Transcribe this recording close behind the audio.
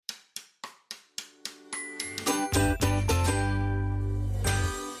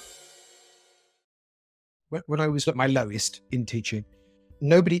when I was at my lowest in teaching,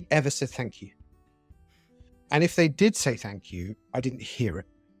 nobody ever said thank you. And if they did say thank you, I didn't hear it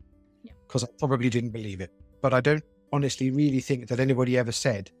because I probably didn't believe it. But I don't honestly really think that anybody ever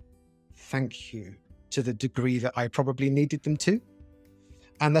said thank you to the degree that I probably needed them to.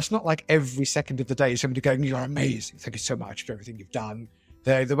 And that's not like every second of the day somebody going, you're amazing, thank you so much for everything you've done.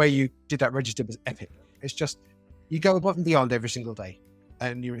 The way you did that register was epic. It's just, you go above and beyond every single day.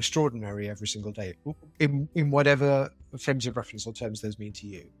 And you're extraordinary every single day in whatever frames of reference or terms those mean to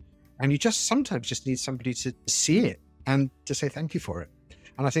you. And you just sometimes just need somebody to see it and to say thank you for it.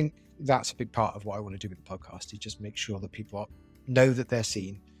 And I think that's a big part of what I want to do with the podcast, is just make sure that people know that they're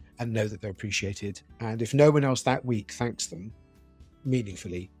seen and know that they're appreciated. And if no one else that week thanks them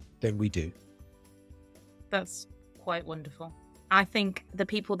meaningfully, then we do. That's quite wonderful. I think the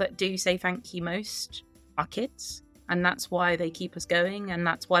people that do say thank you most are kids. And that's why they keep us going. And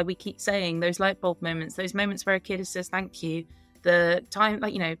that's why we keep saying those light bulb moments, those moments where a kid says thank you. The time,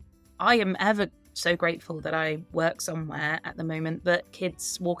 I am ever so grateful that I work somewhere at the moment that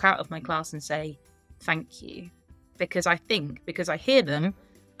kids walk out of my class and say thank you. Because I hear them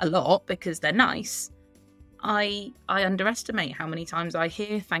a lot because they're nice, I underestimate how many times I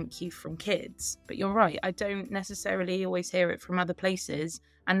hear thank you from kids. But you're right, I don't necessarily always hear it from other places.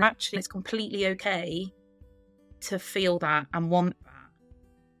 And actually, it's completely okay to feel that and want that.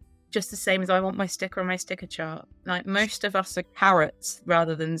 Just the same as I want my sticker on my sticker chart. Like, most of us are carrots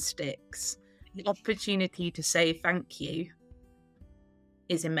rather than sticks. The opportunity to say thank you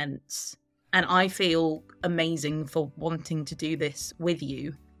is immense. And I feel amazing for wanting to do this with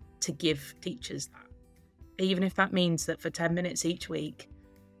you, to give teachers that. Even if that means that for 10 minutes each week,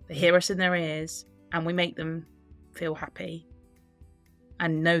 they hear us in their ears and we make them feel happy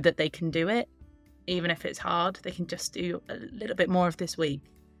and know that they can do it. Even if it's hard, they can just do a little bit more of this week.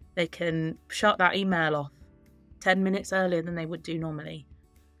 They can shut that email off 10 minutes earlier than they would do normally.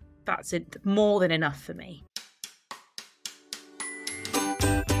 That's it, more than enough for me.